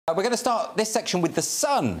We're going to start this section with The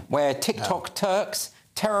Sun, where TikTok Turks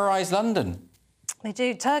terrorise London. They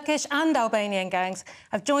do. Turkish and Albanian gangs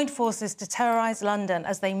have joined forces to terrorise London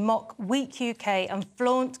as they mock weak UK and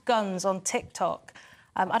flaunt guns on TikTok.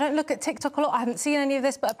 I don't look at TikTok a lot. I haven't seen any of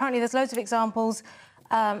this, but apparently there's loads of examples.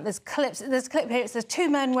 There's clips. There's a clip here. It says 2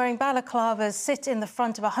 men wearing balaclavas sit in the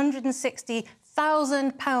front of a £160,000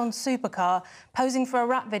 supercar posing for a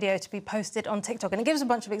rap video to be posted on TikTok. And it gives a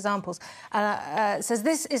bunch of examples. It says,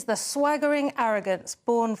 this is the swaggering arrogance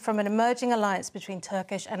born from an emerging alliance between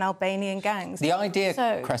Turkish and Albanian gangs. The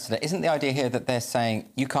idea, Cressida, isn't the idea here that they're saying,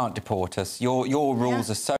 you can't deport us, your rules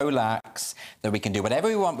are so lax that we can do whatever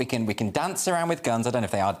we want, we can dance around with guns. I don't know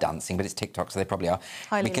if they are dancing, but it's TikTok, so they probably are.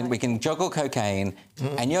 We can juggle cocaine,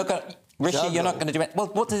 and you're going... Rishi, you're not going to do it. Well,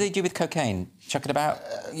 what do they do with cocaine? Chuck it about?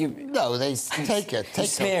 No, they take it.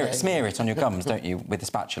 Smear it on your gums, don't you, with a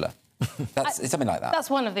spatula? It's something like that.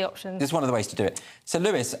 That's one of the options. It's one of the ways to do it. So,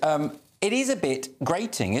 Lewis, it is a bit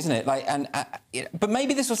grating, isn't it? But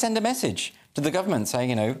maybe this will send a message to the government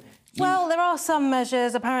saying, you know... Well, there are some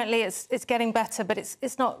measures. Apparently, it's getting better, but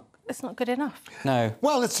it's not good enough. No.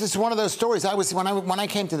 Well, it's one of those stories. When I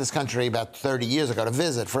came to this country about 30 years ago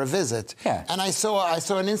for a visit, yeah. And I saw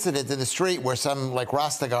an incident in the street where some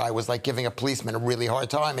Rasta guy was giving a policeman a really hard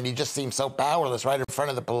time, and he just seemed so powerless right in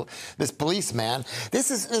front of this policeman.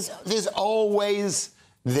 There's always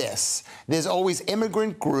this. There's always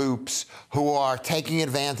immigrant groups who are taking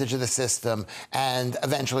advantage of the system, and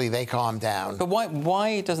eventually they calm down. But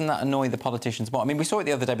why doesn't that annoy the politicians more? I mean, we saw it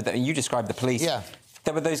the other day, but you described the police. Yeah.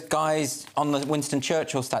 There were those guys on the Winston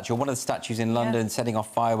Churchill statue, or one of the statues in London, setting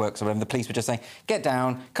off fireworks or whatever. The police were just saying, get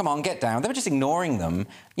down, come on, get down. They were just ignoring them.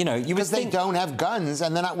 You know, because they don't have guns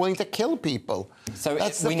and they're not willing to kill people. So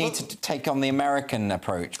we need to take on the American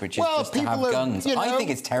approach, which is just to have guns. I think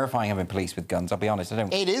it's terrifying having police with guns, I'll be honest.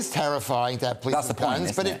 It is terrifying to have police with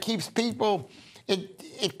guns, but it keeps people...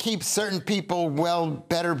 It keeps certain people,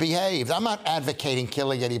 better behaved. I'm not advocating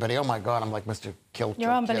killing anybody. Oh, my God, I'm like Mr. Kill.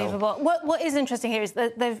 You're unbelievable. What is interesting here is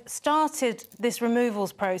that they've started this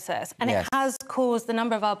removals process, and it has caused the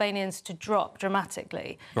number of Albanians to drop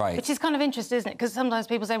dramatically. Right. Which is kind of interesting, isn't it? Because sometimes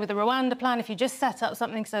people say with the Rwanda plan, if you just set up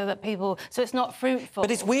something so it's not fruitful.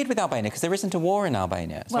 But it's weird with Albania, because there isn't a war in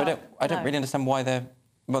Albania. So I don't really understand why they're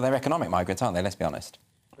economic migrants, aren't they? Let's be honest.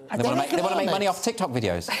 They want to make money off TikTok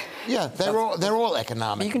videos. Yeah, they're all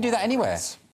economic. You can do that anywhere.